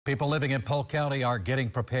People living in Polk County are getting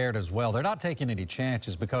prepared as well. They're not taking any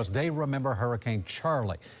chances because they remember Hurricane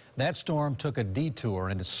Charley. That storm took a detour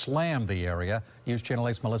and slammed the area. News Channel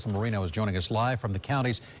 8's Melissa Marino is joining us live from the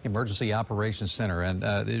county's Emergency Operations Center. And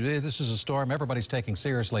this is a storm everybody's taking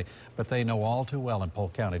seriously, but they know all too well in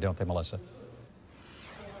Polk County, don't they, Melissa?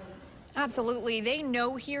 Absolutely. They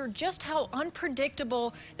know here just how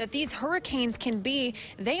unpredictable that these hurricanes can be.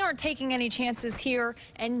 They aren't taking any chances here,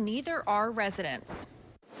 and neither are residents.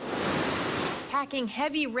 Packing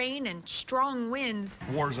heavy rain and strong winds,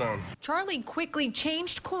 war zone. Charley quickly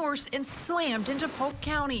changed course and slammed into Polk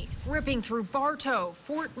County, ripping through Bartow,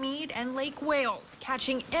 Fort Meade, and Lake Wales,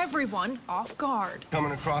 catching everyone off guard.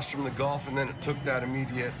 Coming across from the Gulf, and then it took that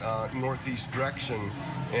immediate northeast direction,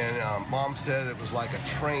 and Mom said it was like a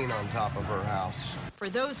train on top of her house. For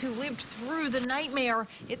those who lived through the nightmare,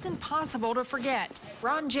 it's impossible to forget.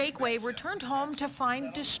 Ron Jakeway returned home to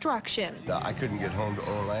find destruction. I couldn't get home to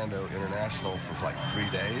Orlando International for like 3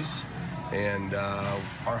 days. And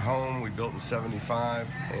our home we built in '75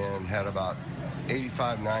 and had about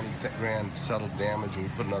 85, 90 grand settled damage, and we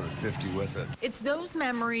put another 50 with it. It's those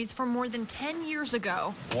memories from more than 10 years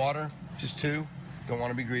ago. Water, just 2, don't want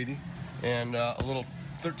to be greedy, and a little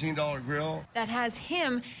 $13 grill. That has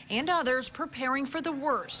him and others preparing for the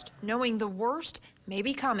worst, knowing the worst may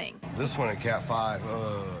be coming. This one at Cat 5,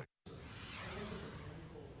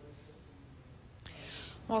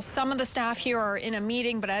 Well, some of the staff here are in a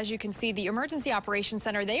meeting, but as you can see, the Emergency Operations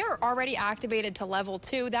Center, they are already activated to level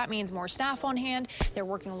 2. That means more staff on hand. They're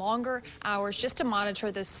working longer hours just to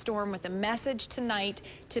monitor this storm with a message tonight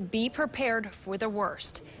to be prepared for the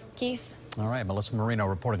worst. Keith? All right, Melissa Marino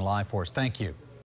reporting live for us. Thank you.